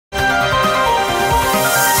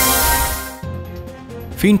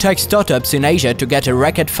Fintech startups in Asia to get a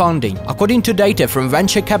record funding. According to data from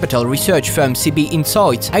venture capital research firm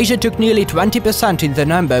CBInsights, Asia took nearly 20% in the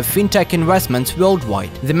number of fintech investments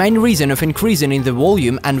worldwide. The main reason of increasing in the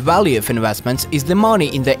volume and value of investments is the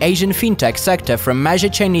money in the Asian Fintech sector from major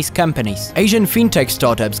Chinese companies. Asian Fintech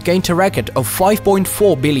startups gained a record of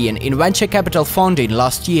 5.4 billion in venture capital funding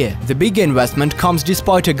last year. The big investment comes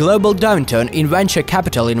despite a global downturn in venture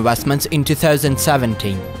capital investments in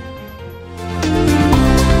 2017.